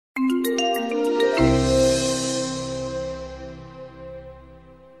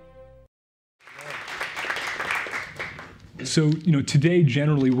So, today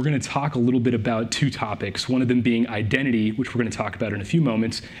generally we're going to talk a little bit about two topics, one of them being identity, which we're going to talk about in a few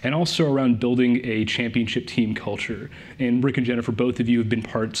moments, and also around building a championship team culture. And Rick and Jennifer, both of you have been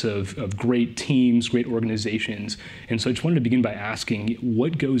parts of great teams, great organizations. And so I just wanted to begin by asking,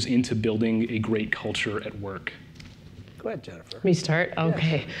 what goes into building a great culture at work? Go ahead, Jennifer. Me start?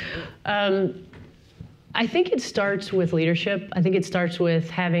 Okay. I think it starts with leadership. I think it starts with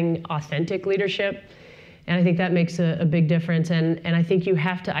having authentic leadership. And I think that makes a big difference. And I think you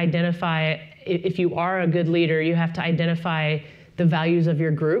have to identify, if you are a good leader, you have to identify the values of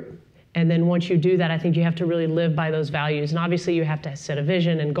your group. And then once you do that, I think you have to really live by those values. And obviously you have to set a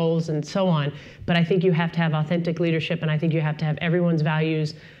vision and goals and so on. But I think you have to have authentic leadership, and I think you have to have everyone's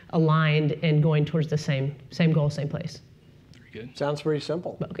values aligned and going towards the same goal, same place. Very good. Sounds pretty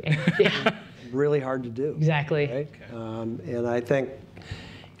simple. Okay. Yeah. Really hard to do. Exactly. Right? Okay. And I think,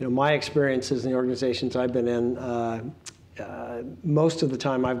 my experiences in the organizations I've been in, most of the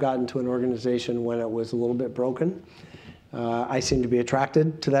time I've gotten to an organization when it was a little bit broken. I seem to be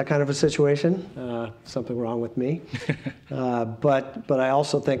attracted to that kind of a situation. Something wrong with me. But I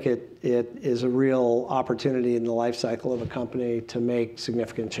also think it is a real opportunity in the life cycle of a company to make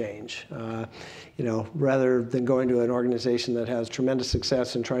significant change. Rather than going to an organization that has tremendous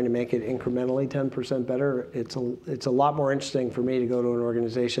success and trying to make it incrementally 10% better, it's a lot more interesting for me to go to an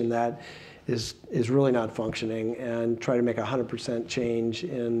organization that is really not functioning and try to make 100% change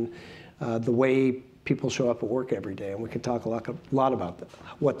in the way people show up at work every day, and we can talk a lot about that,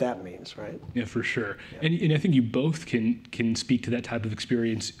 what that means, right? Yeah, for sure. Yeah. And I think you both can speak to that type of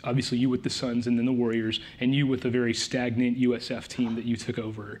experience. Obviously, you with the Suns and then the Warriors, and you with a very stagnant USF team that you took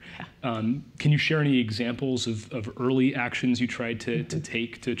over. Can you share any examples of early actions you tried to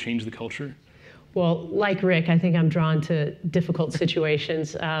take to change the culture? Well, like Rick, I think I'm drawn to difficult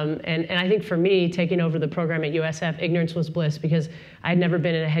situations. And I think for me, taking over the program at USF, ignorance was bliss, because I'd never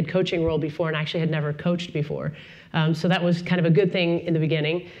been in a head coaching role before and actually had never coached before. So that was kind of a good thing in the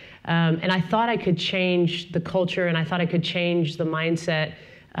beginning. And I thought I could change the culture, and I thought I could change the mindset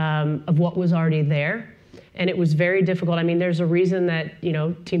of what was already there. And it was very difficult. I mean, there's a reason that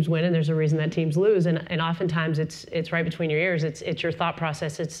teams win, and there's a reason that teams lose, and oftentimes it's right between your ears. It's your thought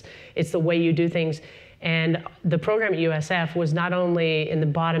process. It's the way you do things. And the program at USF was not only in the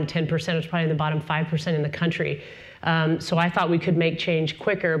bottom 10%, it was probably in the bottom 5% in the country. So I thought we could make change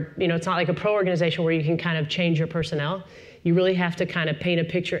quicker. It's not like a pro organization where you can kind of change your personnel. You really have to kind of paint a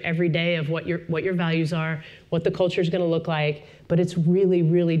picture every day of what your values are, what the culture is going to look like. But it's really,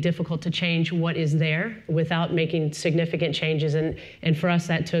 really difficult to change what is there without making significant changes. And for us,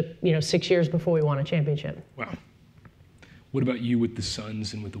 that took 6 years before we won a championship. Wow. What about you with the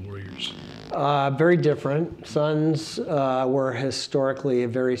Suns and with the Warriors? Very different. Suns were historically a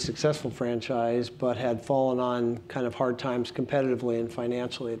very successful franchise, but had fallen on kind of hard times competitively and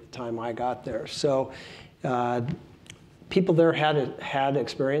financially at the time I got there. So people there had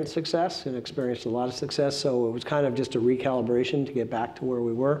experienced success and experienced a lot of success, so it was kind of just a recalibration to get back to where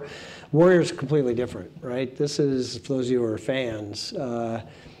we were. Warriors completely different, right? This is, for those of you who are fans, the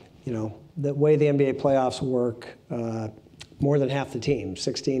way the NBA playoffs work, more than half the teams,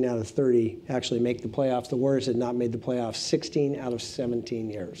 16 out of 30, actually make the playoffs. The Warriors had not made the playoffs 16 out of 17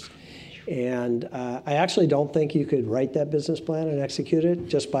 years. And I actually don't think you could write that business plan and execute it.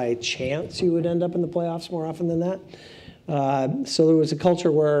 Just by chance, you would end up in the playoffs more often than that. So there was a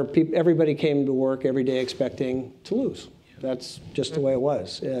culture where everybody came to work every day expecting to lose. That's just the way it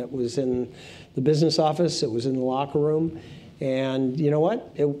was. It was in the business office. It was in the locker room. And you know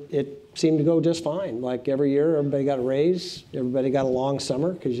what? It seemed to go just fine. Like every year, everybody got a raise. Everybody got a long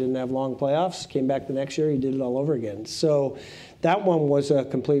summer because you didn't have long playoffs. Came back the next year, you did it all over again. So that one was a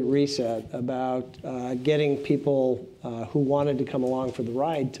complete reset about getting people who wanted to come along for the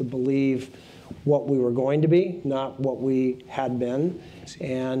ride to believe what we were going to be, not what we had been.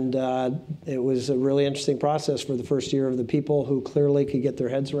 And it was a really interesting process for the first year of the people who clearly could get their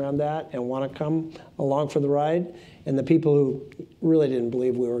heads around that and want to come along for the ride, and the people who really didn't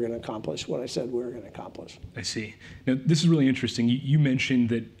believe we were going to accomplish what I said we were going to accomplish. I see. Now, this is really interesting. You mentioned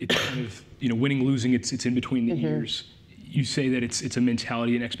that it's kind of, winning, losing, it's in between the ears. You say that it's a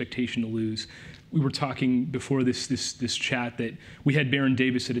mentality and expectation to lose. We were talking before this chat that we had Baron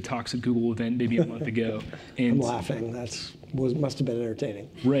Davis at a Talks at Google event maybe a month ago. And I'm laughing. Must have been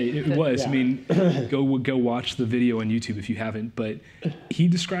entertaining. Right, it was. Yeah. I mean, go watch the video on YouTube if you haven't. But he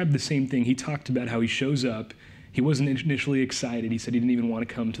described the same thing. He talked about how he shows up. He wasn't initially excited. He said he didn't even want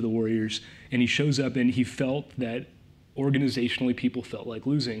to come to the Warriors. And he shows up and he felt that organizationally people felt like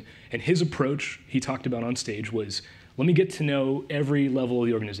losing. And his approach, he talked about on stage, was, let me get to know every level of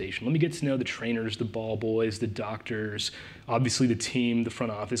the organization. Let me get to know the trainers, the ball boys, the doctors, obviously the team, the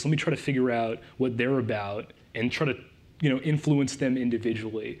front office. Let me try to figure out what they're about and try to, influence them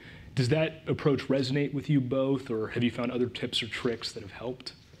individually. Does that approach resonate with you both, or have you found other tips or tricks that have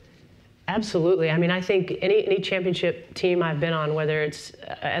helped? Absolutely. I mean, I think any championship team I've been on, whether it's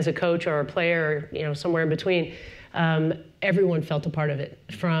as a coach or a player, or somewhere in between, everyone felt a part of it.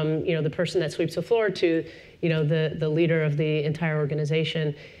 From the person that sweeps the floor to the leader of the entire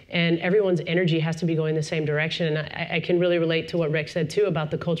organization, and everyone's energy has to be going the same direction. And I can really relate to what Rick said too about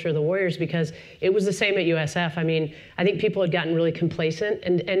the culture of the Warriors, because it was the same at USF. I mean, I think people had gotten really complacent,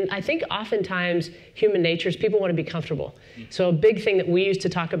 and I think oftentimes human nature is people want to be comfortable. So a big thing that we used to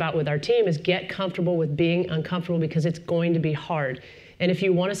talk about with our team is get comfortable with being uncomfortable, because it's going to be hard. And if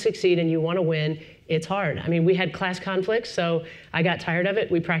you want to succeed and you want to win, it's hard. I mean, we had class conflicts, so I got tired of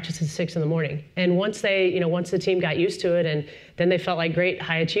it. We practiced at 6 in the morning. And once the team got used to it, and then they felt like great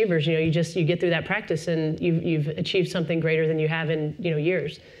high achievers, you get through that practice and you've achieved something greater than you have in,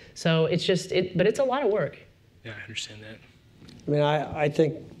 years. So it's but it's a lot of work. Yeah, I understand that. I mean, I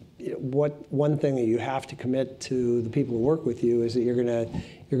think one thing that you have to commit to the people who work with you is that you're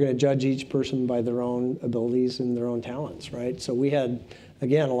gonna judge each person by their own abilities and their own talents, right? So we had,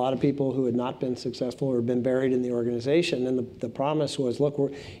 again, a lot of people who had not been successful or been buried in the organization, and the promise was,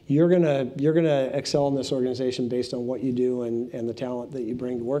 look, you're gonna excel in this organization based on what you do and the talent that you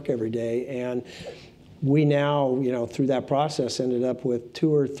bring to work every day. And we now, through that process, ended up with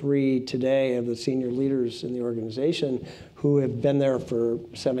 2 or 3 today of the senior leaders in the organization who have been there for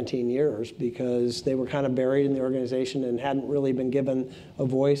 17 years because they were kind of buried in the organization and hadn't really been given a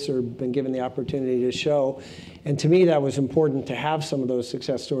voice or been given the opportunity to show. And to me, that was important to have some of those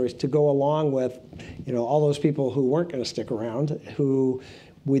success stories to go along with, all those people who weren't going to stick around, who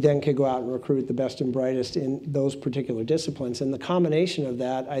we then could go out and recruit the best and brightest in those particular disciplines. And the combination of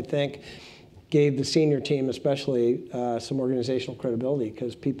that, I think, gave the senior team especially some organizational credibility,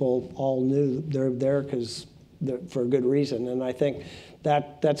 because people all knew they're there for a good reason. And I think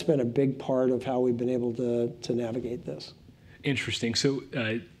that's been a big part of how we've been able to navigate this. Interesting. So,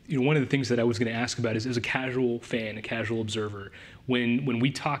 one of the things that I was going to ask about is, as a casual fan, a casual observer, when we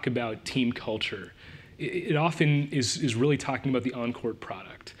talk about team culture, it often is really talking about the on-court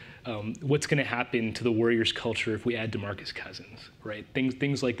product. What's going to happen to the Warriors culture if we add DeMarcus Cousins, right?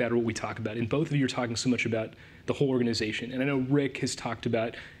 Things like that are what we talk about. And both of you are talking so much about the whole organization. And I know Rick has talked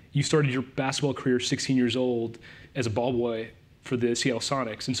about, you started your basketball career 16 years old as a ball boy for the Seattle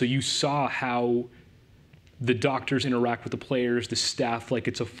Sonics. And so you saw how the doctors interact with the players, the staff, like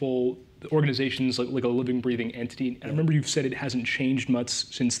it's a full, the organization's like a living, breathing entity. And I remember you've said it hasn't changed much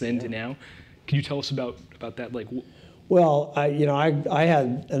since then to now. Can you tell us about that? Well, I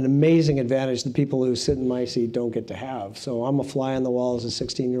had an amazing advantage that people who sit in my seat don't get to have. So I'm a fly on the wall as a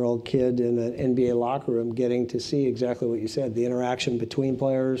 16-year-old kid in an NBA locker room, getting to see exactly what you said, the interaction between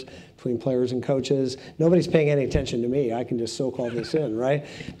players and coaches. Nobody's paying any attention to me. I can just soak all this in, right?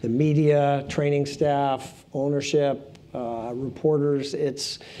 The media, training staff, ownership, reporters.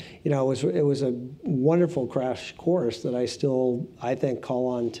 It was a wonderful crash course that I think, call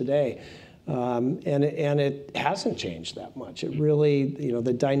on today. And it hasn't changed that much. It really,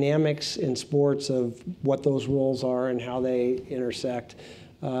 the dynamics in sports of what those roles are and how they intersect,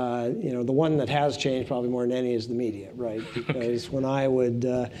 the one that has changed probably more than any is the media, right? Because when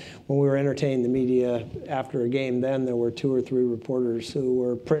we were entertaining the media after a game, then there were 2 or 3 reporters who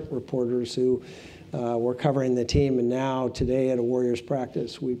were print reporters who were covering the team. And now today at a Warriors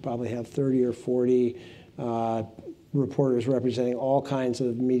practice, we probably have 30 or 40 reporters representing all kinds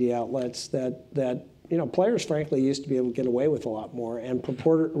of media outlets that players frankly used to be able to get away with a lot more, and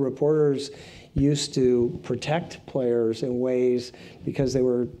reporters used to protect players in ways because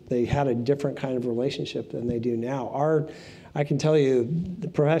they had a different kind of relationship than they do now. I can tell you, the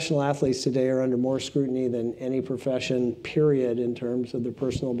professional athletes today are under more scrutiny than any profession, period, in terms of their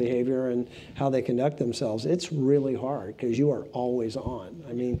personal behavior and how they conduct themselves. It's really hard because you are always on.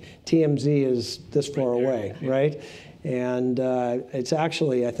 I mean, TMZ is this far away, right? And it's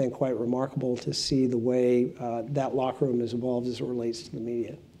actually, I think, quite remarkable to see the way that locker room has evolved as it relates to the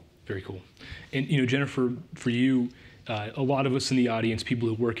media. Very cool. And, Jennifer, for you, a lot of us in the audience, people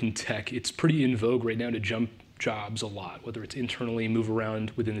who work in tech, it's pretty in vogue right now to jump jobs a lot, whether it's internally, move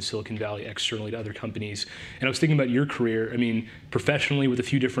around within the Silicon Valley, externally to other companies. And I was thinking about your career. I mean, professionally with a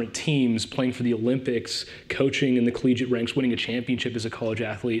few different teams, playing for the Olympics, coaching in the collegiate ranks, winning a championship as a college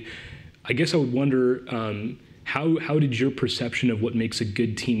athlete. I guess I would wonder, how did your perception of what makes a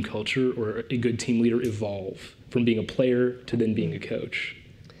good team culture or a good team leader evolve from being a player to then being a coach?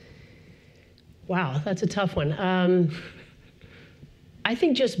 Wow, that's a tough one. I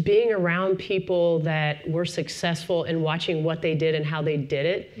think just being around people that were successful and watching what they did and how they did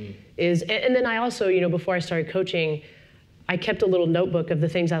it is, and then I also, before I started coaching, I kept a little notebook of the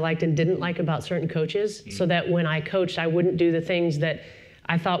things I liked and didn't like about certain coaches, so that when I coached, I wouldn't do the things that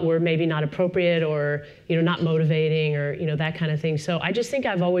I thought were maybe not appropriate or not motivating or that kind of thing. So I just think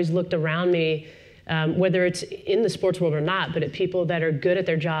I've always looked around me, whether it's in the sports world or not, but at people that are good at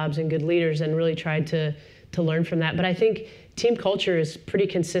their jobs and good leaders, and really tried to learn from that. But I think team culture is pretty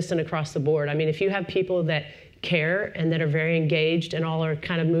consistent across the board. I mean, if you have people that care and that are very engaged and all are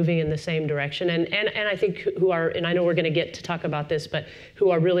kind of moving in the same direction, and I think who are, and I know we're going to get to talk about this, but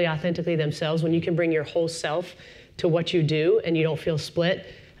who are really authentically themselves, when you can bring your whole self to what you do and you don't feel split,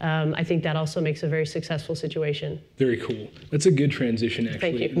 I think that also makes a very successful situation. Very cool. That's a good transition,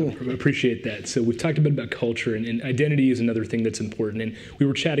 actually. Thank you. I appreciate that. So we've talked a bit about culture, and identity is another thing that's important. And we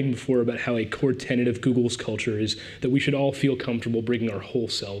were chatting before about how a core tenet of Google's culture is that we should all feel comfortable bringing our whole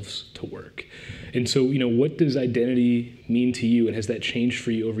selves to work. And so, what does identity mean to you, and has that changed for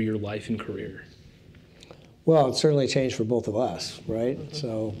you over your life and career? Well, it certainly changed for both of us, right?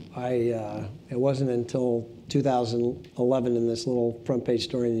 So it wasn't until 2011 in this little front page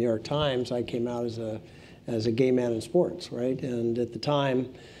story in the New York Times, I came out as a gay man in sports, right? And at the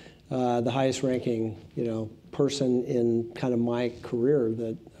time, the highest ranking, person in kind of my career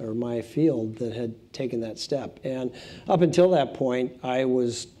or my field that had taken that step. And up until that point, I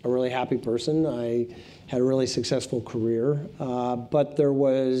was a really happy person. I had a really successful career, but there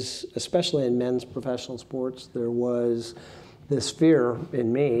was, especially in men's professional sports, there was this fear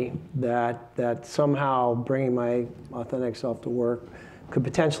in me that somehow bringing my authentic self to work could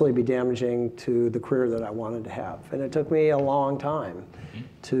potentially be damaging to the career that I wanted to have. And it took me a long time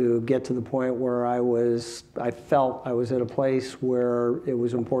to get to the point where I felt I was at a place where it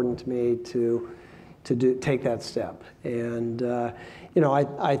was important to me to take that step. And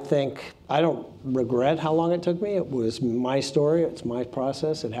I think I don't regret how long it took me. It was my story. It's my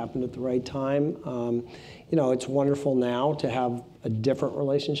process. It happened at the right time. It's wonderful now to have a different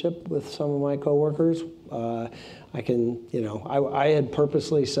relationship with some of my coworkers. I had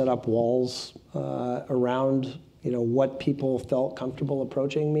purposely set up walls around what people felt comfortable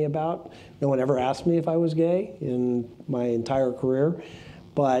approaching me about. No one ever asked me if I was gay in my entire career,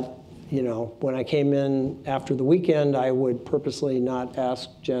 but when I came in after the weekend, I would purposely not ask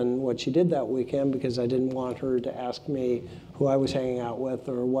Jen what she did that weekend because I didn't want her to ask me who I was hanging out with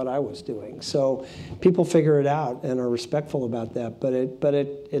or what I was doing. So people figure it out and are respectful about that, but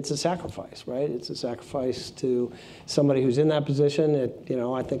it's a sacrifice, right? It's a sacrifice to somebody who's in that position.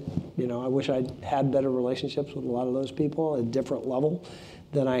 I think, I wish I'd had better relationships with a lot of those people at a different level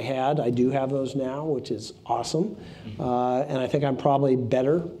than I had. I do have those now, which is awesome. And I think I'm probably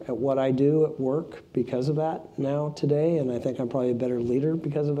better at what I do at work because of that now today. And I think I'm probably a better leader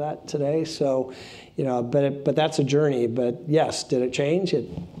because of that today. So, but that's a journey. But yes, did it change? It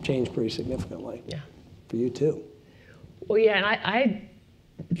changed pretty significantly. Yeah. For you too. Well, yeah, and I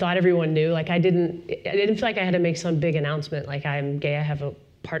thought everyone knew. Like I didn't feel like I had to make some big announcement. Like I'm gay. I have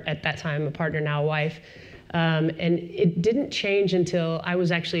at that time, a partner, now a wife. And it didn't change until I was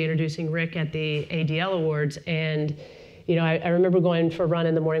actually introducing Rick at the ADL Awards. And, I remember going for a run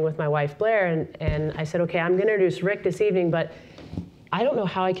in the morning with my wife, Blair, and I said, okay, I'm going to introduce Rick this evening, but I don't know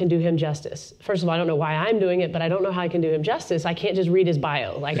how I can do him justice. First of all, I don't know why I'm doing it, but I don't know how I can do him justice. I can't just read his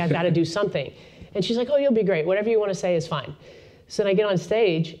bio. Like, I've got to do something. And she's like, oh, you'll be great. Whatever you want to say is fine. So then I get on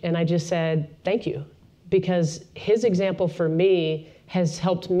stage, and I just said, thank you. Because his example for me has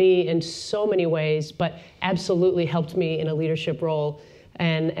helped me in so many ways, but absolutely helped me in a leadership role.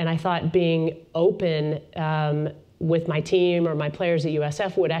 And I thought being open with my team or my players at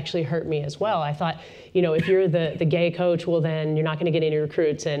USF would actually hurt me as well. I thought, if you're the gay coach, well, then you're not going to get any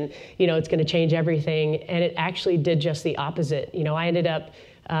recruits, and it's going to change everything. And it actually did just the opposite. I ended up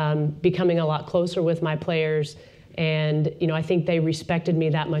becoming a lot closer with my players. And, I think they respected me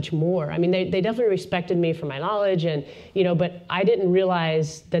that much more. I mean, they definitely respected me for my knowledge and, but I didn't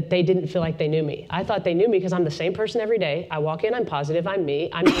realize that they didn't feel like they knew me. I thought they knew me because I'm the same person every day. I walk in, I'm positive, I'm me,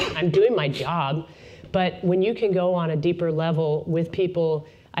 I'm doing my job. But when you can go on a deeper level with people,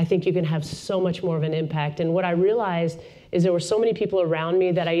 I think you can have so much more of an impact. And what I realized is there were so many people around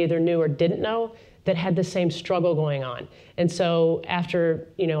me that I either knew or didn't know that had the same struggle going on. And so after,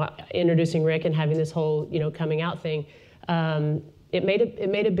 introducing Rick and having this whole, coming out thing, it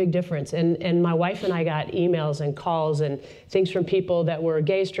made a big difference. And my wife and I got emails and calls and things from people that were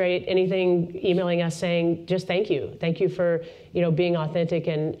gay, straight, anything, emailing us saying, just thank you for, being authentic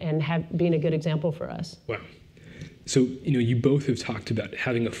and being a good example for us. Wow. So, you both have talked about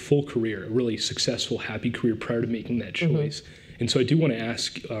having a full career, a really successful, happy career prior to making that choice. And so I do want to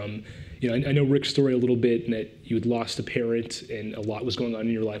ask, I know Rick's story a little bit, and that you had lost a parent and a lot was going on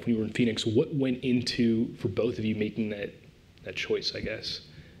in your life when you were in Phoenix. What went into, for both of you, making that choice, I guess?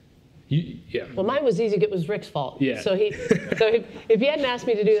 Yeah. Well, mine was easy. It was Rick's fault. Yeah. So if he hadn't asked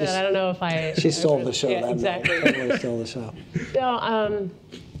me to do that, I don't know if I. She stole the show. Yeah, that exactly. Night. Totally stole the show.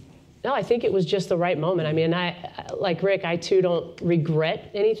 No, I think it was just the right moment. I mean, like Rick, I too don't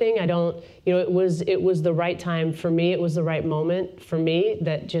regret anything. I don't, it was the right time for me. It was the right moment for me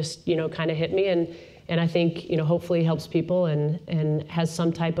that just, kind of hit me. And I think, hopefully helps people and has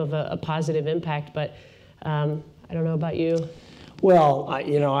some type of a positive impact. But I don't know about you. Well,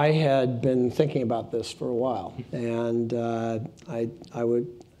 I had been thinking about this for a while, and I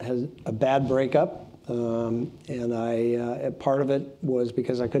had a bad breakup. And part of it was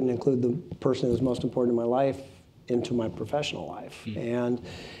because I couldn't include the person who was most important in my life into my professional life. And,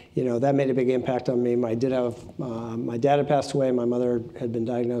 that made a big impact on me. My dad had passed away. My mother had been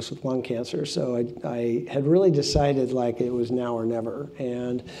diagnosed with lung cancer. So I had really decided like it was now or never.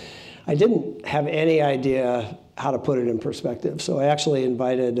 And I didn't have any idea how to put it in perspective. So I actually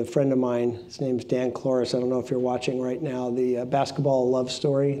invited a friend of mine. His name's Dan Cloris. I don't know if you're watching right now the Basketball Love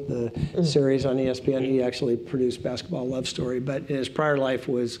Story, the series on ESPN. He actually produced Basketball Love Story, but in his prior life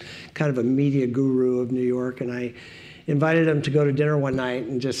was kind of a media guru of New York. And I invited him to go to dinner one night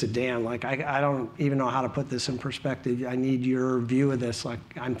and just said, Dan, like, I don't even know how to put this in perspective. I need your view of this. Like,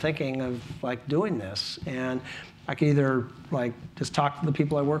 I'm thinking of like doing this. And I could either like just talk to the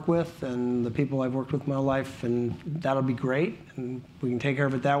people I work with and the people I've worked with in my life, and that'll be great, and we can take care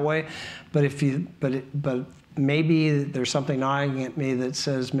of it that way. But maybe there's something gnawing at me that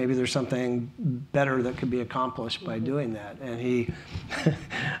says maybe there's something better that could be accomplished by doing that. And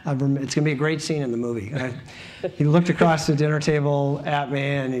it's gonna be a great scene in the movie. He looked across the dinner table at me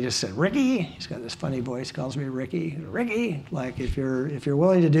and he just said, "Ricky," he's got this funny voice, calls me Ricky. "Ricky, like if you're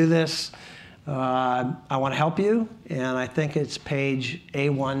willing to do this, I want to help you," and I think it's page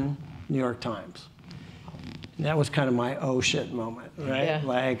A1, New York Times. And that was kind of my oh shit moment, right? Yeah.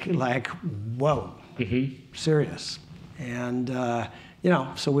 Like whoa, serious. And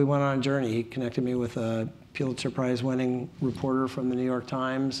so we went on a journey. He connected me with a Pulitzer Prize-winning reporter from the New York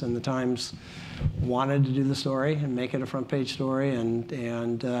Times, and the Times wanted to do the story and make it a front-page story,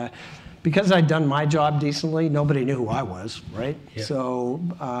 and because I'd done my job decently, nobody knew who I was, right? Yeah. So,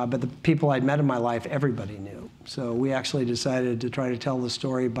 but the people I'd met in my life, everybody knew. So we actually decided to try to tell the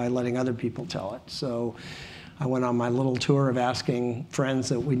story by letting other people tell it. So I went on my little tour of asking friends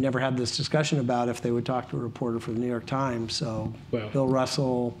that we'd never had this discussion about if they would talk to a reporter for the New York Times. So wow. Bill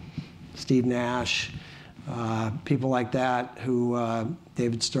Russell, Steve Nash, people like that who,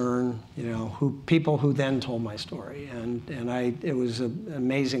 David Stern, people who then told my story. And it was an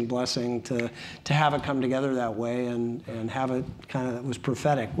amazing blessing to have it come together that way and have it it was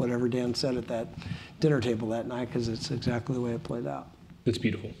prophetic, whatever Dan said at that dinner table that night, because it's exactly the way it played out. That's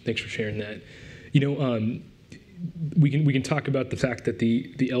beautiful. Thanks for sharing that. We can talk about the fact that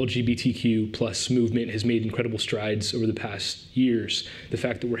the LGBTQ plus movement has made incredible strides over the past years. The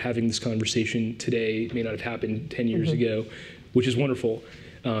fact that we're having this conversation today may not have happened 10 years ago, which is wonderful.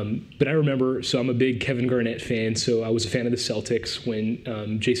 But I remember, so I'm a big Kevin Garnett fan, so I was a fan of the Celtics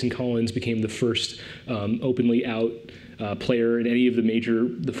when Jason Collins became the first openly out player in any of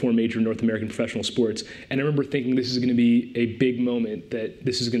the four major North American professional sports. And I remember thinking this is going to be a big moment, that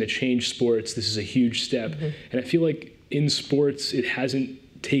this is going to change sports. This is a huge step. And I feel like in sports, it hasn't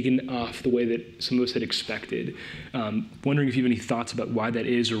taken off the way that some of us had expected. Wondering if you have any thoughts about why that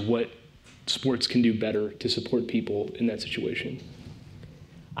is, or what sports can do better to support people in that situation.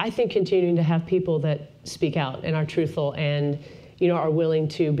 I think continuing to have people that speak out and are truthful and are willing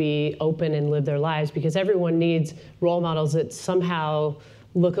to be open and live their lives, because everyone needs role models that somehow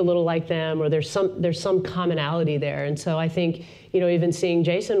look a little like them, or there's some commonality there. And so I think, even seeing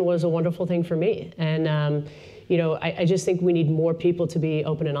Jason was a wonderful thing for me. And, I just think we need more people to be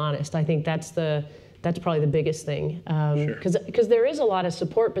open and honest. I think that's probably the biggest thing. Because there is a lot of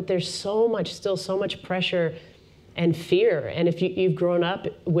support, but there's still so much pressure and fear. And if you've grown up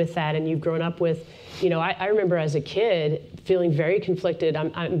with that, and you've grown up with, I remember as a kid feeling very conflicted.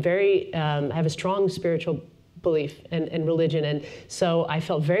 I have a strong spiritual belief and religion, and so I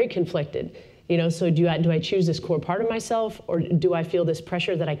felt very conflicted. So do I choose this core part of myself, or do I feel this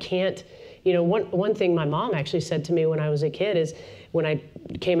pressure that I can't? One thing my mom actually said to me when I was a kid is, when I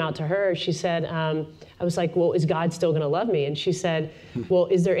came out to her, she said, I was like, well, is God still going to love me? And she said, well,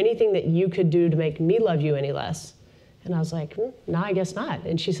 is there anything that you could do to make me love you any less? And I was like, no, I guess not.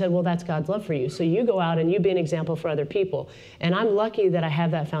 And she said, well, that's God's love for you. So you go out and you be an example for other people. And I'm lucky that I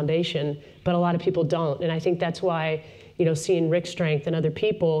have that foundation, but a lot of people don't. And I think that's why, seeing Rick's strength in other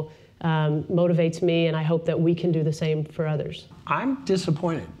people motivates me, and I hope that we can do the same for others. I'm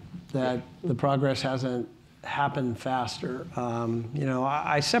disappointed that the progress hasn't happened faster.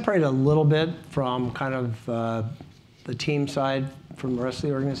 I separate a little bit from kind of the team side from the rest of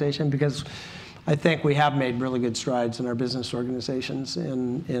the organization, because I think we have made really good strides in our business organizations,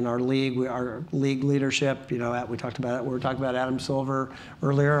 in our league. Our league leadership, we talked about it. We were talking about Adam Silver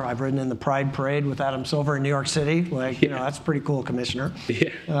earlier. I've ridden in the Pride Parade with Adam Silver in New York City. That's a pretty cool, commissioner.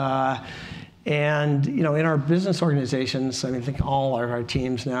 Yeah. And in our business organizations, I think all of our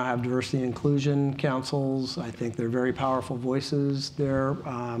teams now have diversity and inclusion councils. I think they're very powerful voices there,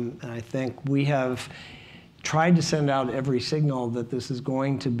 and I think we have tried to send out every signal that this is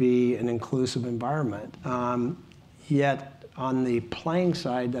going to be an inclusive environment. Yet on the playing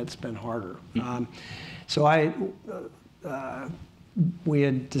side, that's been harder. We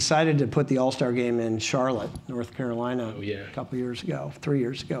had decided to put the All-Star game in Charlotte, North Carolina, a couple years ago, 3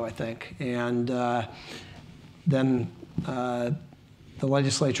 years ago, I think. And then the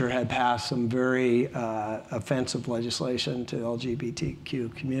legislature had passed some very offensive legislation to the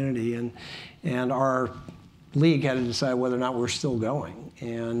LGBTQ community, and our league had to decide whether or not we're still going.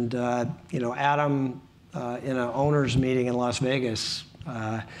 And Adam, in an owners meeting in Las Vegas,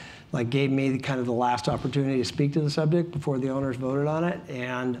 gave me kind of the last opportunity to speak to the subject before the owners voted on it.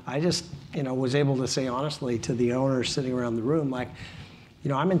 And I just, was able to say honestly to the owners sitting around the room,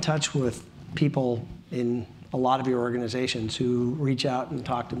 I'm in touch with people in a lot of your organizations who reach out and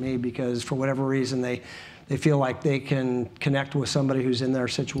talk to me because for whatever reason they feel like they can connect with somebody who's in their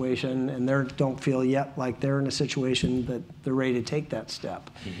situation, and they don't feel yet like they're in a situation that they're ready to take that step.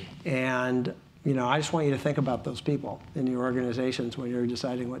 Mm-hmm. And I just want you to think about those people in your organizations when you're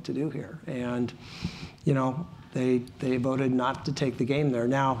deciding what to do here. And they voted not to take the game there.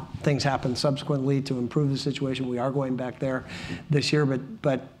 Now things happen subsequently to improve the situation. We are going back there this year,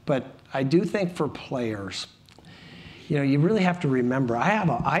 but I do think for players, you really have to remember,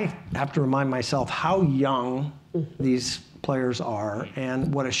 I have to remind myself how young these players are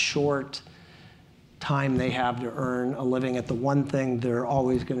and what a short time they have to earn a living at the one thing they're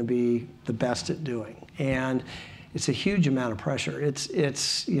always going to be the best at doing. And it's a huge amount of pressure.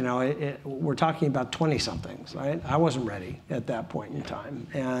 We're talking about 20-somethings, right? I wasn't ready at that point in time.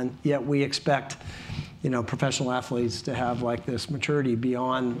 And yet we expect, professional athletes to have this maturity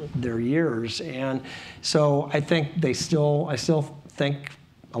beyond their years. And so I think I still think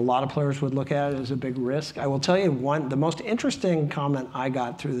a lot of players would look at it as a big risk. I will tell you the most interesting comment I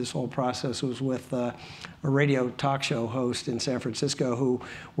got through this whole process was with a radio talk show host in San Francisco who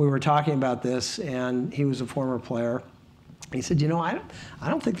we were talking about this, and he was a former player. He said, I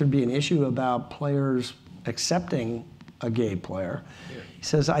don't think there'd be an issue about players accepting a gay player. Yeah. He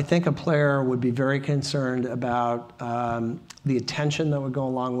says, I think a player would be very concerned about the attention that would go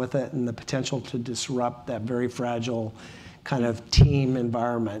along with it and the potential to disrupt that very fragile kind of team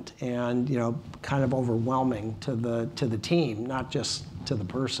environment, and kind of overwhelming to the team, not just to the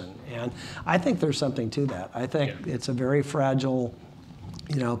person. And I think there's something to that. I think it's a very fragile,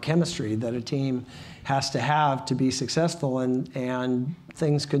 chemistry that a team has to have to be successful, and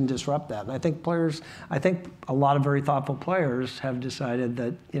things can disrupt that. And I think a lot of very thoughtful players have decided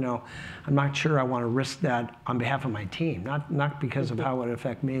that, I'm not sure I want to risk that on behalf of my team, not because of how it would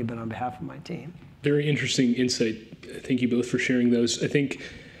affect me, but on behalf of my team. Very interesting insight. Thank you both for sharing those. I think,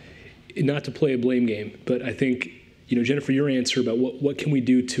 not to play a blame game, but I think, Jennifer, your answer about what can we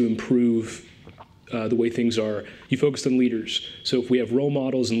do to improve the way things are, you focused on leaders. So if we have role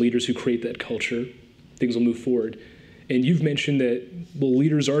models and leaders who create that culture, things will move forward. And you've mentioned that,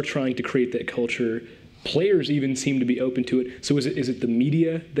 leaders are trying to create that culture. Players even seem to be open to it. So is it the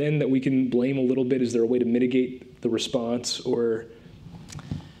media then that we can blame a little bit? Is there a way to mitigate the response, or?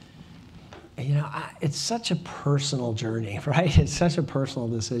 It's such a personal journey, right? It's such a personal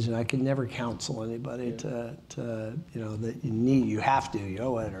decision. I could never counsel anybody to that you have to, you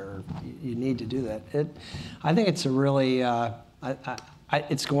owe it, or you need to do that. I think it's a really,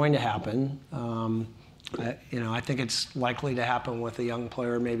 it's going to happen. I think it's likely to happen with a young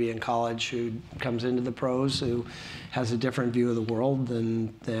player maybe in college who comes into the pros who has a different view of the world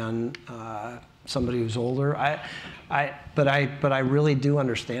than somebody who's older. But I really do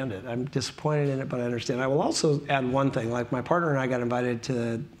understand it. I'm disappointed in it, but I understand. I will also add one thing. My partner and I got invited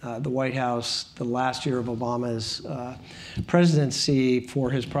to the White House the last year of Obama's presidency for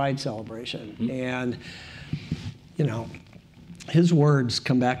his Pride celebration. Mm-hmm. And, his words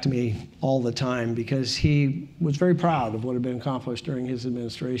come back to me all the time because he was very proud of what had been accomplished during his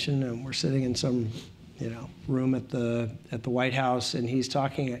administration. And we're sitting in some, room at the White House, and he's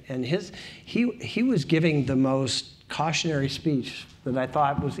talking, and he was giving the most cautionary speech that I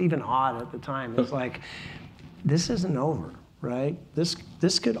thought was even odd at the time. It's like, this isn't over, right?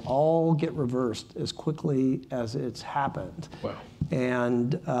 This could all get reversed as quickly as it's happened. Wow.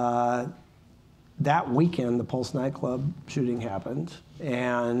 And that weekend, the Pulse nightclub shooting happened.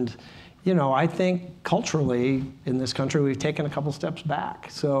 And, I think culturally in this country, we've taken a couple steps back.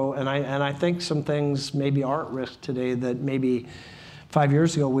 So, and I think some things maybe are at risk today that maybe 5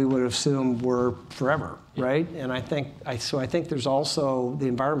 years ago we would have assumed were forever, right? And I think there's also, the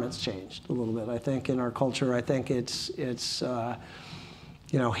environment's changed a little bit. I think in our culture, I think it's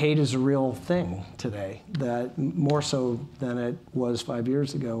hate is a real thing today, that more so than it was 5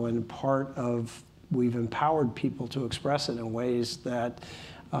 years ago. And part of, we've empowered people to express it in ways that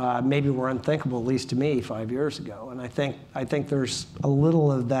maybe were unthinkable, at least to me, 5 years ago. And I think there's a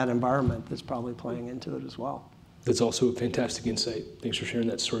little of that environment that's probably playing into it as well. That's also a fantastic insight. Thanks for sharing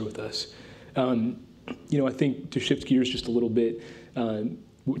that story with us. I think to shift gears just a little bit,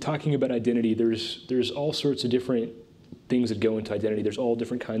 talking about identity, there's all sorts of different things that go into identity. There's all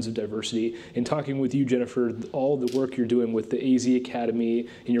different kinds of diversity. And talking with you, Jennifer, all the work you're doing with the AZ Academy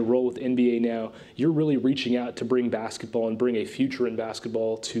and your role with NBA now, you're really reaching out to bring basketball and bring a future in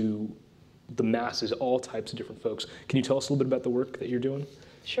basketball to the masses, all types of different folks. Can you tell us a little bit about the work that you're doing?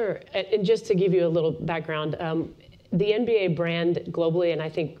 Sure. And just to give you a little background, the NBA brand globally, and I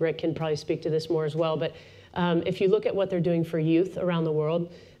think Rick can probably speak to this more as well, but if you look at what they're doing for youth around the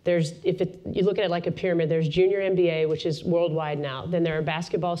world, you look at it like a pyramid, there's junior NBA, which is worldwide now. Then there are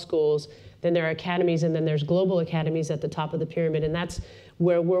basketball schools, then there are academies, and then there's global academies at the top of the pyramid. And that's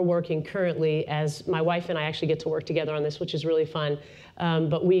where we're working currently, as my wife and I actually get to work together on this, which is really fun.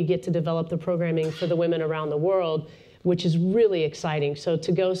 But we get to develop the programming for the women around the world, which is really exciting. So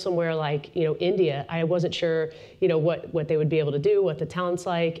to go somewhere like India, I wasn't sure what they would be able to do, what the talent's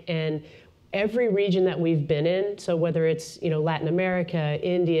like, and every region that we've been in, so whether it's Latin America,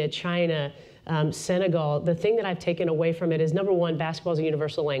 India, China, Senegal, the thing that I've taken away from it is, number one, basketball is a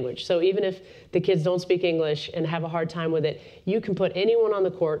universal language. So even if the kids don't speak English and have a hard time with it, you can put anyone on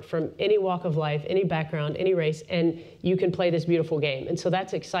the court from any walk of life, any background, any race, and you can play this beautiful game. And so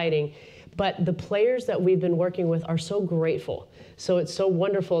that's exciting. But the players that we've been working with are so grateful. So it's so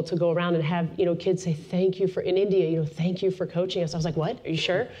wonderful to go around and have kids say thank you for, in India, thank you for coaching us. I was like, what? Are you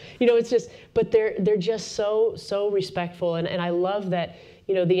sure? It's just, but they're just so respectful, and I love that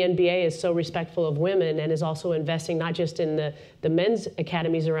the NBA is so respectful of women and is also investing not just in the men's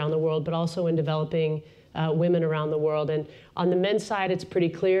academies around the world, but also in developing women around the world. And on the men's side, it's pretty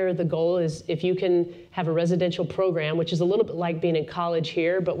clear. The goal is, if you can have a residential program, which is a little bit like being in college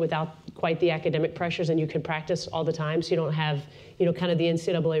here, but without quite the academic pressures, and you can practice all the time, so you don't have kind of the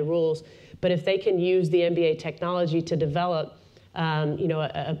NCAA rules. But if they can use the NBA technology to develop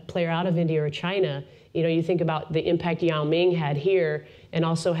a player out of India or China, you think about the impact Yao Ming had here and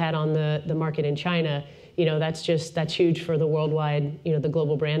also had on the market in China, that's huge for the worldwide, the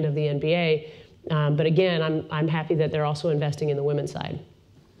global brand of the NBA. But again, I'm happy that they're also investing in the women's side.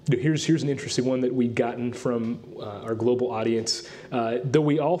 Here's an interesting one that we've gotten from our global audience. Though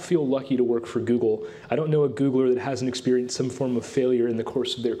we all feel lucky to work for Google, I don't know a Googler that hasn't experienced some form of failure in the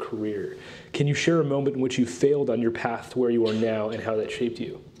course of their career. Can you share a moment in which you failed on your path to where you are now and how that shaped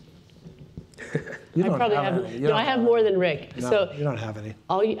you? You don't have any. I have more than Rick. No, so you don't have any.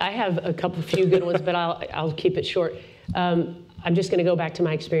 I have a few good ones, but I'll keep it short. I'm just going to go back to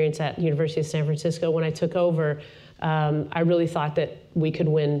my experience at the University of San Francisco. When I took over, I really thought that we could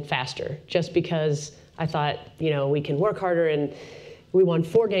win faster, just because I thought, we can work harder. And we won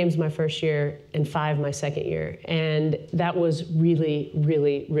 4 games my first year and 5 my second year. And that was really,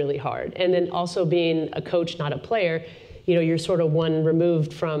 really, really hard. And then also being a coach, not a player, you're sort of one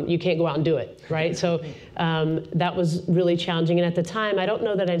removed from, you can't go out and do it, right? So that was really challenging. And at the time, I don't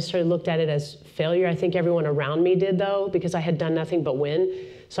know that I necessarily looked at it as failure. I think everyone around me did, though, because I had done nothing but win.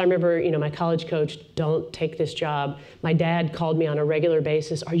 So I remember, my college coach, don't take this job. My dad called me on a regular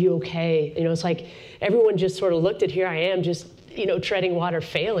basis, are you okay? It's like everyone just sort of looked at, here I am, just, treading water,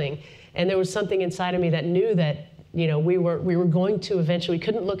 failing. And there was something inside of me that knew that, we were going to eventually, we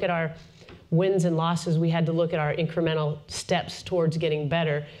couldn't look at our wins and losses. We had to look at our incremental steps towards getting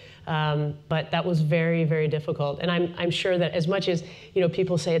better. But that was very, very difficult. And I'm sure that as much as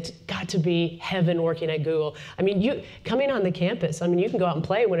people say it's got to be heaven working at Google. I mean, you coming on the campus. I mean, you can go out and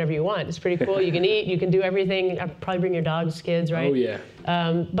play whenever you want. It's pretty cool. You can eat. You can do everything. Probably bring your dogs, kids, right? Oh yeah.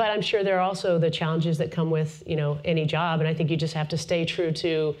 But I'm sure there are also the challenges that come with any job. And I think you just have to stay true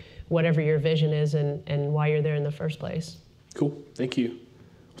to whatever your vision is and why you're there in the first place. Cool. Thank you.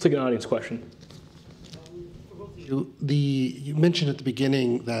 We'll take an audience question. You mentioned at the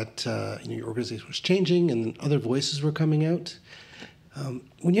beginning that your organization was changing and other voices were coming out.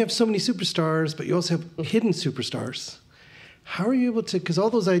 When you have so many superstars, but you also have hidden superstars, how are you able to, because all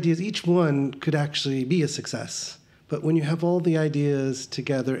those ideas, each one could actually be a success, but when you have all the ideas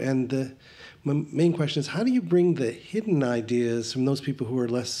together, and the main question is, how do you bring the hidden ideas from those people who are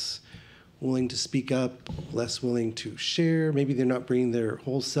less willing to speak up, less willing to share, maybe they're not bringing their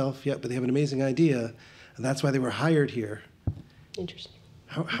whole self yet, but they have an amazing idea, and that's why they were hired here. Interesting.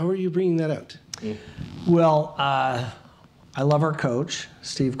 How are you bringing that out? Well, I love our coach,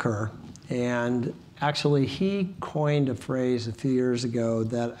 Steve Kerr, and actually he coined a phrase a few years ago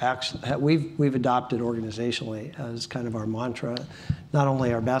that actually we've adopted organizationally as kind of our mantra, not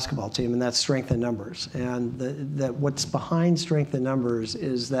only our basketball team, and that's strength in numbers. And that what's behind strength in numbers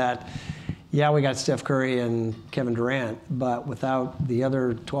is that, yeah, we got Steph Curry and Kevin Durant, but without the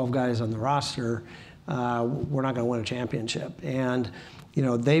other 12 guys on the roster, we're not going to win a championship. And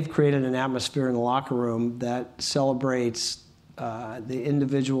they've created an atmosphere in the locker room that celebrates the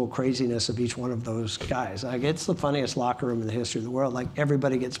individual craziness of each one of those guys. Like, it's the funniest locker room in the history of the world. Like,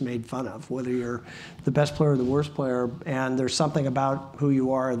 everybody gets made fun of, whether you're the best player or the worst player, and there's something about who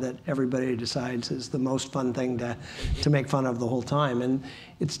you are that everybody decides is the most fun thing to make fun of the whole time. And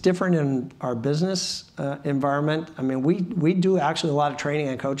it's different in our business environment. I mean, we do actually a lot of training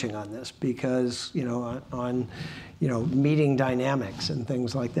and coaching on this because, on meeting dynamics and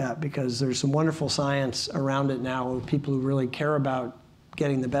things like that, because there's some wonderful science around it now. People who really care about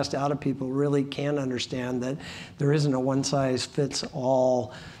getting the best out of people really can understand that there isn't a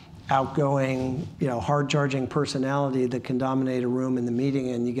one-size-fits-all outgoing, hard-charging personality that can dominate a room in the meeting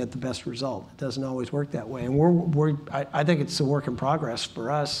and you get the best result. It doesn't always work that way. And I think it's a work in progress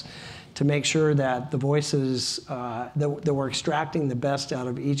for us to make sure that the voices, that we're extracting the best out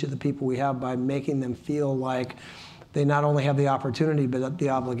of each of the people we have by making them feel like they not only have the opportunity, but the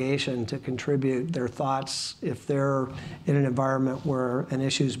obligation to contribute their thoughts if they're in an environment where an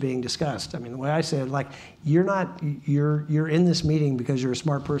issue is being discussed. I mean, the way I say it, like, you're in this meeting because you're a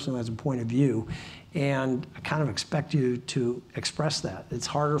smart person who has a point of view, and I kind of expect you to express that. It's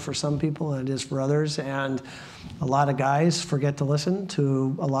harder for some people than it is for others, and a lot of guys forget to listen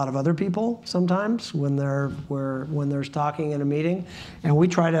to a lot of other people sometimes when there's talking in a meeting, and we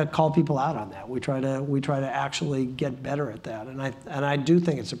try to call people out on that. We try to actually get better at that, and I do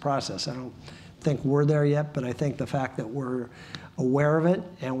think it's a process. I don't think we're there yet, but I think the fact that we're aware of it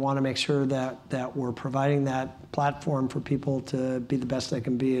and want to make sure that we're providing that platform for people to be the best they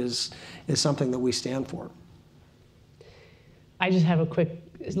can be is something that we stand for. I just have a quick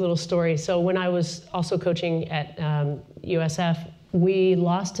little story. So when I was also coaching at USF, we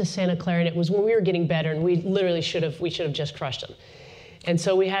lost to Santa Clara, and it was when we were getting better, and we literally should have just crushed them. And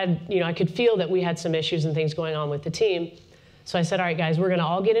so we had, I could feel that we had some issues and things going on with the team. So I said, all right, guys, we're going to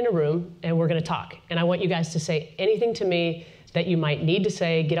all get in a room and we're going to talk. And I want you guys to say anything to me that you might need to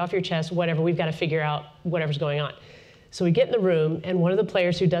say, get off your chest, whatever. We've got to figure out whatever's going on. So we get in the room, and one of the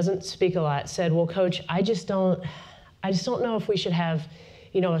players who doesn't speak a lot said, well, Coach, I just don't know if we should have,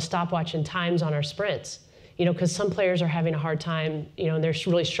 a stopwatch and times on our sprints, because some players are having a hard time, and they're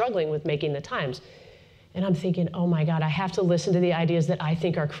really struggling with making the times. And I'm thinking, oh my God, I have to listen to the ideas that I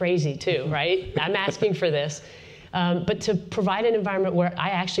think are crazy too, right? I'm asking for this. But to provide an environment where I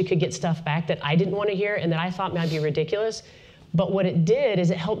actually could get stuff back that I didn't want to hear and that I thought might be ridiculous. But what it did is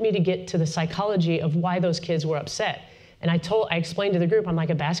it helped me to get to the psychology of why those kids were upset. And I explained to the group, I'm like,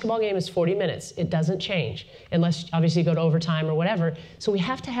 a basketball game is 40 minutes. It doesn't change unless obviously you go to overtime or whatever. So we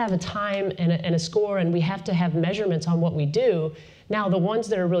have to have a time and a score, and we have to have measurements on what we do. Now, the ones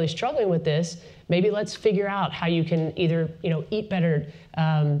that are really struggling with this, maybe let's figure out how you can either, eat better,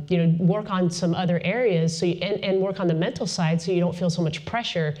 work on some other areas, so and work on the mental side so you don't feel so much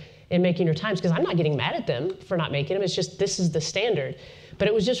pressure in making your times, because I'm not getting mad at them for not making them. It's just, this is the standard. But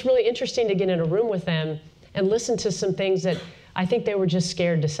it was just really interesting to get in a room with them and listen to some things that I think they were just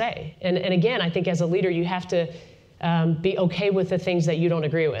scared to say. And again, I think as a leader, you have to be okay with the things that you don't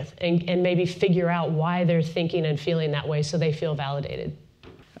agree with, and maybe figure out why they're thinking and feeling that way so they feel validated.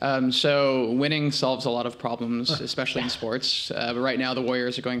 So winning solves a lot of problems, especially in sports. But right now, the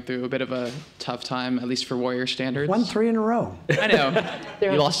Warriors are going through a bit of a tough time, at least for Warrior standards. Won 3 in a row. I know.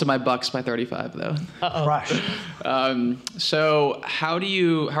 You lost to my Bucks by 35, though. Crush. So how are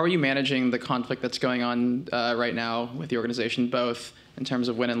you managing the conflict that's going on right now with the organization, both in terms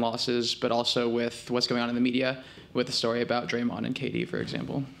of win and losses, but also with what's going on in the media, with the story about Draymond and KD, for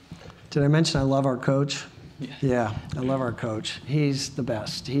example? Did I mention I love our coach? Yeah. Yeah, I love our coach. He's the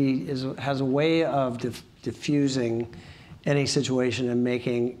best. He has a way of diffusing any situation and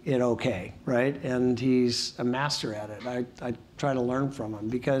making it okay, right? And he's a master at it. I try to learn from him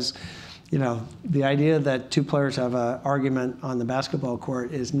because, you know, the idea that two players have an argument on the basketball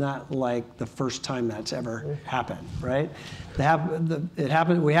court is not like the first time that's ever happened, right? We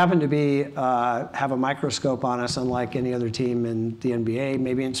happen to have a microscope on us, unlike any other team in the NBA,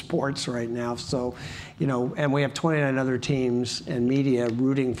 maybe in sports right now. So, you know, and we have 29 other teams and media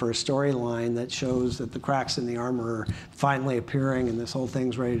rooting for a storyline that shows that the cracks in the armor are finally appearing and this whole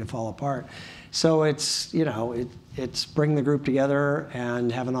thing's ready to fall apart. So it's, you know, it's bring the group together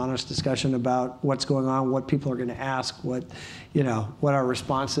and have an honest discussion about what's going on, what people are going to ask, what our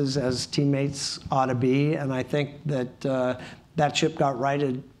responses as teammates ought to be. And I think that that ship got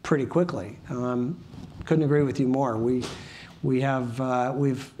righted pretty quickly. Couldn't agree with you more. We have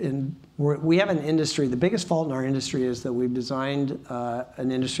an industry. The biggest fault in our industry is that we've designed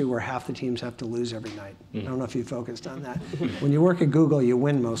an industry where half the teams have to lose every night. I don't know if you focused on that. When you work at Google, you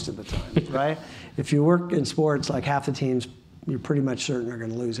win most of the time, right? If you work in sports, like half the teams, you're pretty much certain are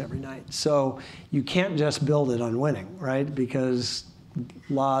going to lose every night. So you can't just build it on winning, right? Because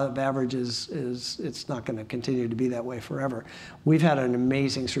law of averages it's not going to continue to be that way forever. We've had an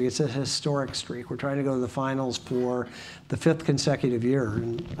amazing streak. It's a historic streak. We're trying to go to the finals for the 5th consecutive year.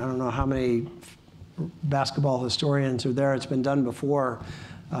 And I don't know how many basketball historians are there. It's been done before.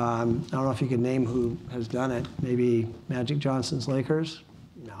 I don't know if you can name who has done it. Maybe Magic Johnson's Lakers?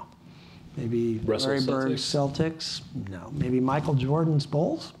 No. Maybe Larry Bird's Celtics? No. Maybe Michael Jordan's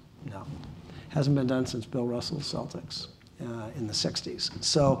Bulls? No. Hasn't been done since Bill Russell's Celtics. In the 60s.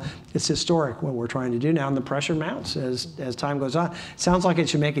 So it's historic what we're trying to do now, and the pressure mounts as time goes on. It sounds like it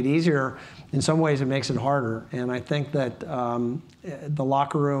should make it easier. In some ways, it makes it harder. And I think that the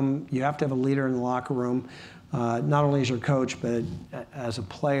locker room, you have to have a leader in the locker room, not only as your coach, but as a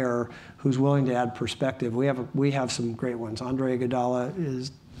player who's willing to add perspective. We have some great ones. Andre Iguodala is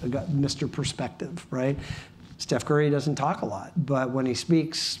Mr. Perspective, right? Steph Curry doesn't talk a lot, but when he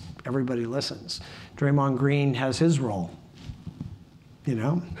speaks, everybody listens. Draymond Green has his role. You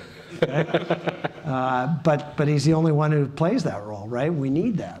know, okay? But he's the only one who plays that role, right? We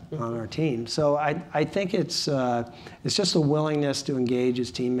need that on our team. So I think it's just a willingness to engage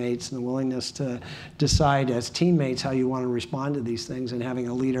as teammates and the willingness to decide as teammates how you want to respond to these things, and having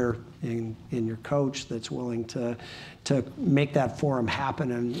a leader in your coach that's willing to make that forum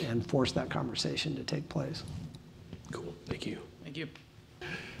happen and force that conversation to take place. Cool. Thank you. Thank you.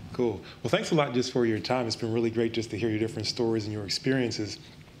 Cool. Well, thanks a lot just for your time. It's been really great just to hear your different stories and your experiences.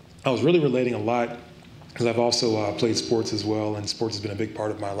 I was really relating a lot because I've also played sports as well, and sports has been a big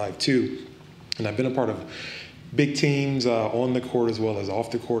part of my life too. And I've been a part of big teams on the court as well as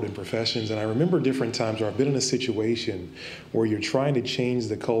off the court in professions. And I remember different times where I've been in a situation where you're trying to change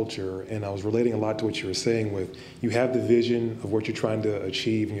the culture, and I was relating a lot to what you were saying with you have the vision of what you're trying to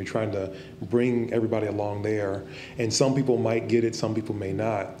achieve and you're trying to bring everybody along there. And some people might get it, some people may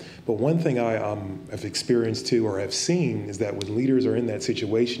not. But one thing I have experienced too, or have seen, is that when leaders are in that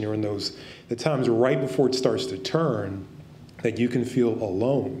situation or in the times right before it starts to turn, that you can feel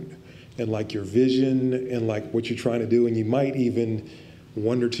alone. And like your vision and like what you're trying to do, and you might even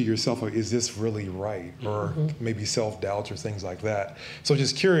wonder to yourself, like, is this really right? Or maybe self-doubts or things like that. So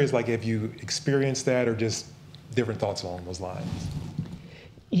just curious, like, have you experienced that, or just different thoughts along those lines?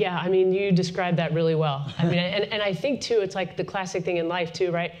 Yeah, I mean, you described that really well. I mean, and I think too, it's like the classic thing in life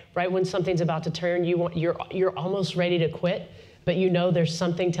too, right? Right when something's about to turn, you're almost ready to quit, but you know there's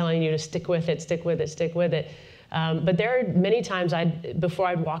something telling you to stick with it, stick with it, stick with it. But there are many times before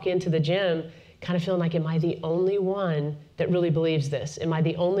I'd walk into the gym, kind of feeling like, am I the only one that really believes this? Am I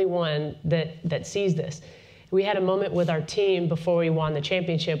the only one that sees this? We had a moment with our team before we won the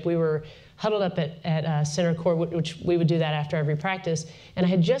championship. We were huddled up at center court, which we would do that after every practice. And I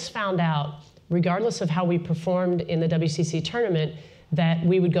had just found out, regardless of how we performed in the WCC tournament, that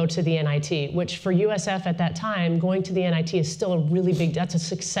we would go to the NIT, which for USF at that time, going to the NIT is still a really big, that's a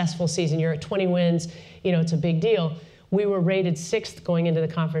successful season. You're at 20 wins, you know, it's a big deal. We were rated 6th going into the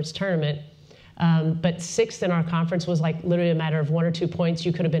conference tournament. But sixth in our conference was like literally a matter of 1 or 2 points.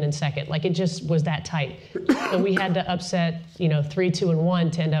 You could have been in second. Like it just was that tight. And we had to upset, 3, 2, and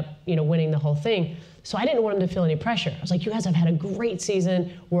 1 to end up, winning the whole thing. So I didn't want them to feel any pressure. I was like, you guys have had a great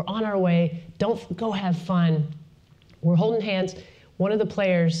season. We're on our way. Don't go have fun. We're holding hands. One of the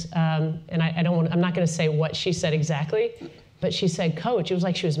players, and I'm not going to say what she said exactly, but she said, Coach, it was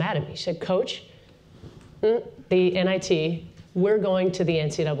like she was mad at me. She said, Coach, the NIT, we're going to the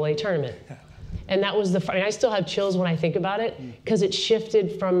NCAA tournament. And that was I still have chills when I think about it, because it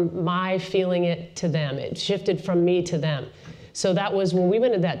shifted from my feeling it to them. It shifted from me to them. So that was when we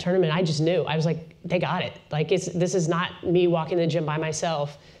went to that tournament, I just knew. I was like, they got it. Like this is not me walking in the gym by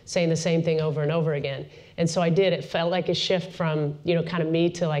myself saying the same thing over and over again. And so I did. It felt like a shift from, kind of me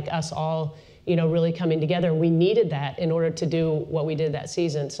to like us all, really coming together. And we needed that in order to do what we did that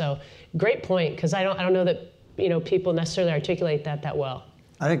season. So great point, because I don't know that, people necessarily articulate that well.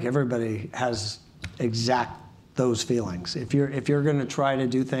 I think everybody has those feelings. If you're going to try to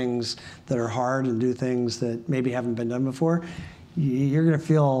do things that are hard and do things that maybe haven't been done before, you're going to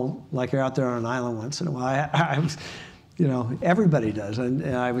feel like you're out there on an island once in a while. I was, everybody does.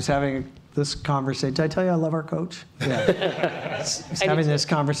 And I was having this conversation. Did I tell you I love our coach? Yeah. I was having this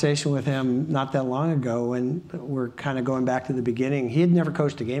conversation with him not that long ago, and we're kind of going back to the beginning. He had never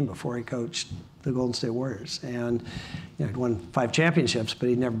coached a game before he coached the Golden State Warriors, and he'd won 5 championships, but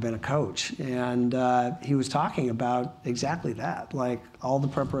he'd never been a coach. And he was talking about exactly that, like all the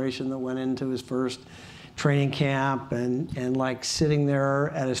preparation that went into his first training camp, and like sitting there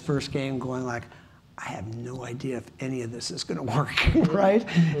at his first game going like, I have no idea if any of this is going to work, right?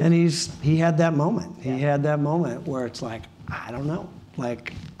 And he had that moment. He had that moment where it's like, I don't know.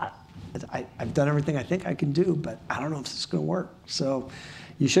 Like, I've done everything I think I can do, but I don't know if this is going to work. So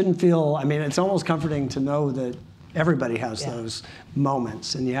you shouldn't feel, it's almost comforting to know that everybody has those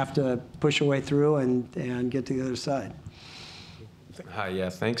moments, and you have to push your way through and get to the other side. Hi,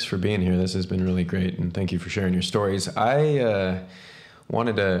 yeah, thanks for being here. This has been really great, and thank you for sharing your stories. I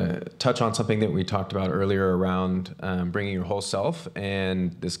wanted to touch on something that we talked about earlier around bringing your whole self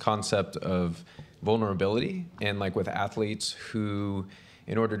and this concept of vulnerability, and like with athletes who,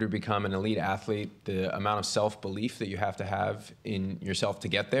 in order to become an elite athlete, the amount of self-belief that you have to have in yourself to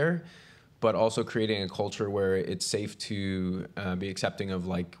get there, but also creating a culture where it's safe to be accepting of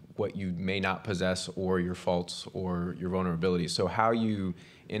like what you may not possess or your faults or your vulnerabilities. So how you,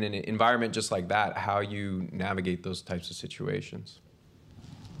 in an environment just like that, how you navigate those types of situations.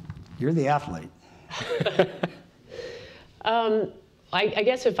 You're the athlete. I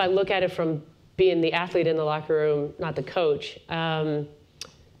guess if I look at it from being the athlete in the locker room, not the coach,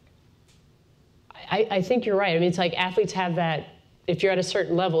 I think you're right. It's like athletes have that, if you're at a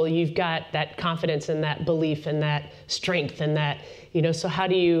certain level, you've got that confidence and that belief and that strength and that, so how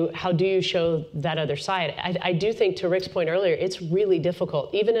do you show that other side? I do think, to Rick's point earlier, it's really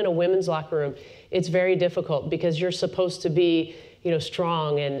difficult. Even in a women's locker room, it's very difficult because you're supposed to be,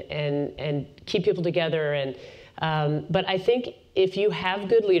 strong and keep people together. And but I think if you have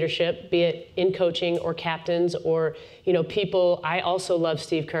good leadership, be it in coaching or captains or, people, I also love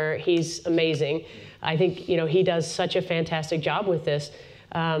Steve Kerr. He's amazing. I think, he does such a fantastic job with this.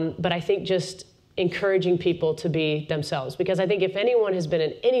 But I think just encouraging people to be themselves, because I think if anyone has been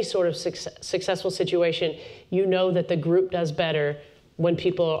in any sort of successful situation, that the group does better when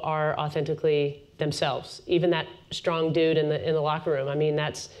people are authentically themselves. Even that strong dude in the locker room.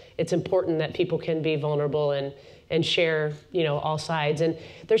 It's important that people can be vulnerable and share, all sides. And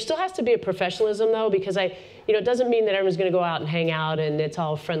there still has to be a professionalism, though, because it doesn't mean that everyone's going to go out and hang out and it's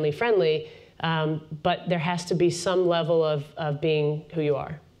all friendly. But there has to be some level of being who you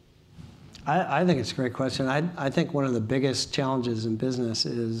are. I think it's a great question. I think one of the biggest challenges in business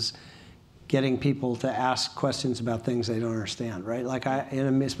is getting people to ask questions about things they don't understand, right? Like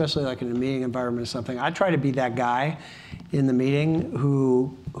especially like in a meeting environment or something, I try to be that guy in the meeting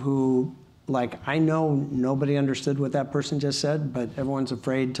who like, I know nobody understood what that person just said, but everyone's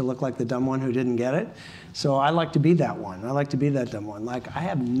afraid to look like the dumb one who didn't get it. So I like to be that one. I like to be that dumb one. Like, I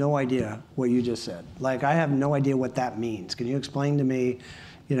have no idea what you just said. Like, I have no idea what that means. Can you explain to me,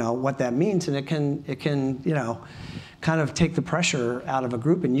 what that means? And it can, kind of take the pressure out of a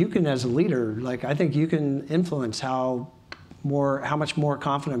group. And you can, as a leader, like, I think you can influence how much more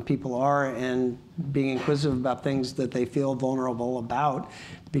confident people are in being inquisitive about things that they feel vulnerable about,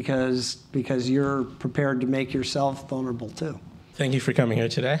 because you're prepared to make yourself vulnerable too. Thank you for coming here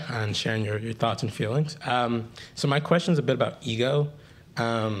today and sharing your thoughts and feelings. So my question is a bit about ego.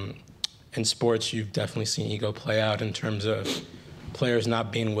 In sports, you've definitely seen ego play out in terms of players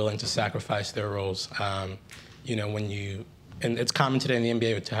not being willing to sacrifice their roles. When you and it's common today in the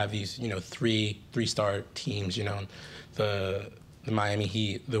NBA to have these, three-star teams, the Miami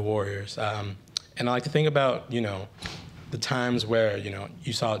Heat, the Warriors. And I like to think about, the times where,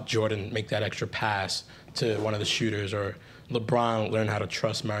 you saw Jordan make that extra pass to one of the shooters, or LeBron learn how to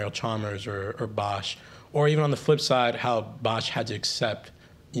trust Mario Chalmers or Bosh, or even on the flip side, how Bosh had to accept,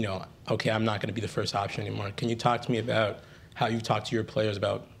 okay, I'm not going to be the first option anymore. Can you talk to me about how you talk to your players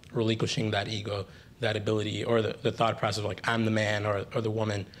about relinquishing that ego, that ability, or the thought process of like, I'm the man or the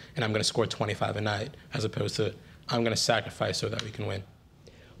woman, and I'm going to score 25 a night, as opposed to I'm going to sacrifice so that we can win?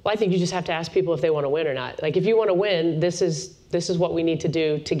 Well, I think you just have to ask people if they want to win or not. Like, if you want to win, this is what we need to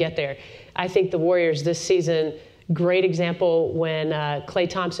do to get there. I think the Warriors this season, great example when Klay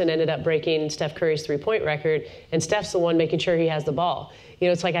Thompson ended up breaking Steph Curry's three-point record, and Steph's the one making sure he has the ball.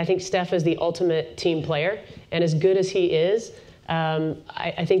 It's like, I think Steph is the ultimate team player, and as good as he is,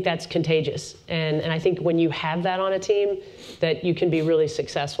 I think that's contagious. And I think when you have that on a team, that you can be really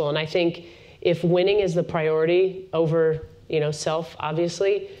successful. And I think if winning is the priority over self,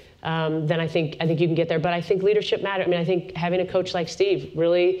 obviously, then I think you can get there. But I think leadership matters. I mean, I think having a coach like Steve,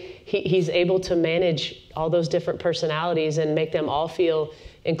 really, he's able to manage all those different personalities and make them all feel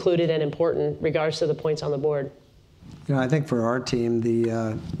included and important, regardless of the points on the board. I think for our team,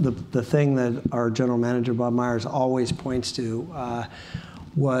 the thing that our general manager, Bob Myers, always points to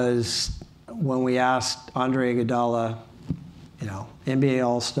was when we asked Andre Iguodala, NBA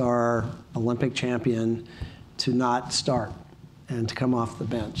All-Star, Olympic champion, to not start and to come off the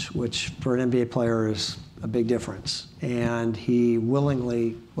bench, which for an NBA player is a big difference. And he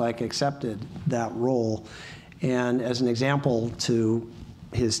willingly accepted that role. And as an example to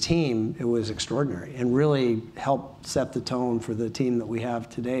his team, it was extraordinary and really helped set the tone for the team that we have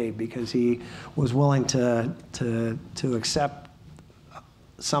today, because he was willing to accept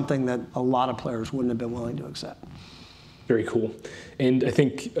something that a lot of players wouldn't have been willing to accept. Very cool. And I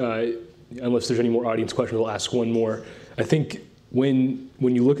think, unless there's any more audience questions, I'll ask one more. I think when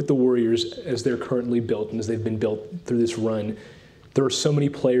you look at the Warriors as they're currently built and as they've been built through this run, there are so many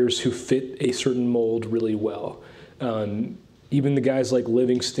players who fit a certain mold really well. Even the guys like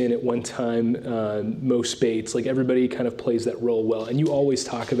Livingston at one time, Mo Spates, like everybody kind of plays that role well. And you always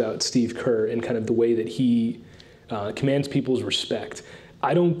talk about Steve Kerr and kind of the way that he commands people's respect.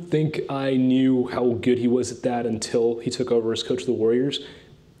 I don't think I knew how good he was at that until he took over as coach of the Warriors.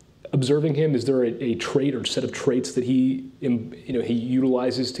 Observing him, is there a trait or set of traits that he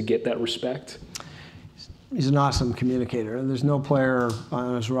utilizes to get that respect? He's an awesome communicator. There's no player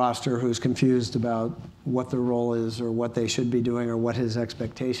on his roster who's confused about what their role is or what they should be doing or what his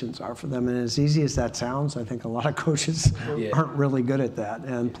expectations are for them. And as easy as that sounds, I think a lot of coaches aren't really good at that,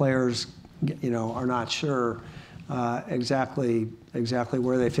 and players, are not sure exactly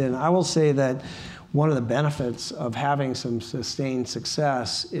where they fit in. I will say that one of the benefits of having some sustained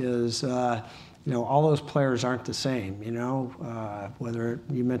success is, all those players aren't the same, whether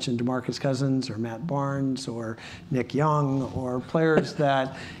you mentioned DeMarcus Cousins or Matt Barnes or Nick Young, or players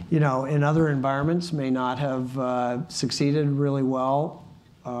that, in other environments may not have succeeded really well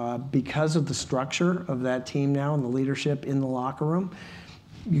because of the structure of that team now and the leadership in the locker room.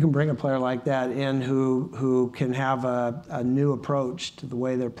 You can bring a player like that in who can have a new approach to the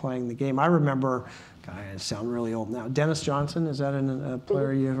way they're playing the game. I remember, God, I sound really old now. Dennis Johnson, is that a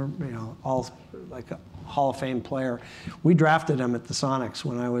player you ever, like a Hall of Fame player? We drafted him at the Sonics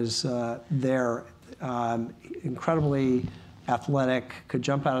when I was there. Incredibly athletic, could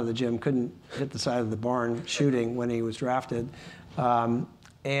jump out of the gym, couldn't hit the side of the barn shooting when he was drafted,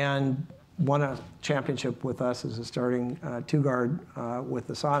 and won a championship with us as a starting two-guard with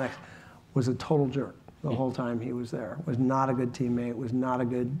the Sonics. Was a total jerk the whole time he was there. Was not a good teammate, was not a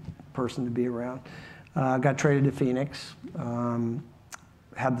good person to be around. Got traded to Phoenix,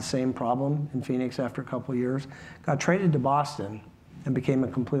 had the same problem in Phoenix after a couple of years. Got traded to Boston and became a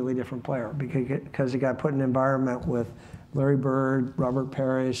completely different player because he got put in an environment with Larry Bird, Robert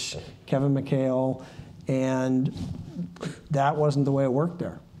Parrish, Kevin McHale, and that wasn't the way it worked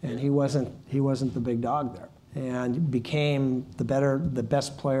there. And he wasn't the big dog there, and became the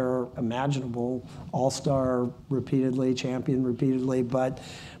best player imaginable, all-star repeatedly, champion repeatedly. But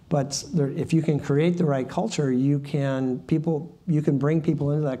if you can create the right culture, you can bring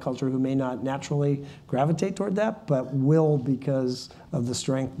people into that culture who may not naturally gravitate toward that, but will because of the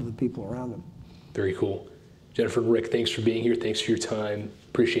strength of the people around them. Very cool. Jennifer and Rick, thanks for being here. Thanks for your time.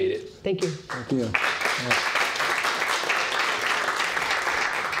 Appreciate it. Thank you. Thank you. Thank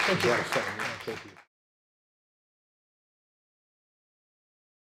you. A lot of fun. Yeah, thank you.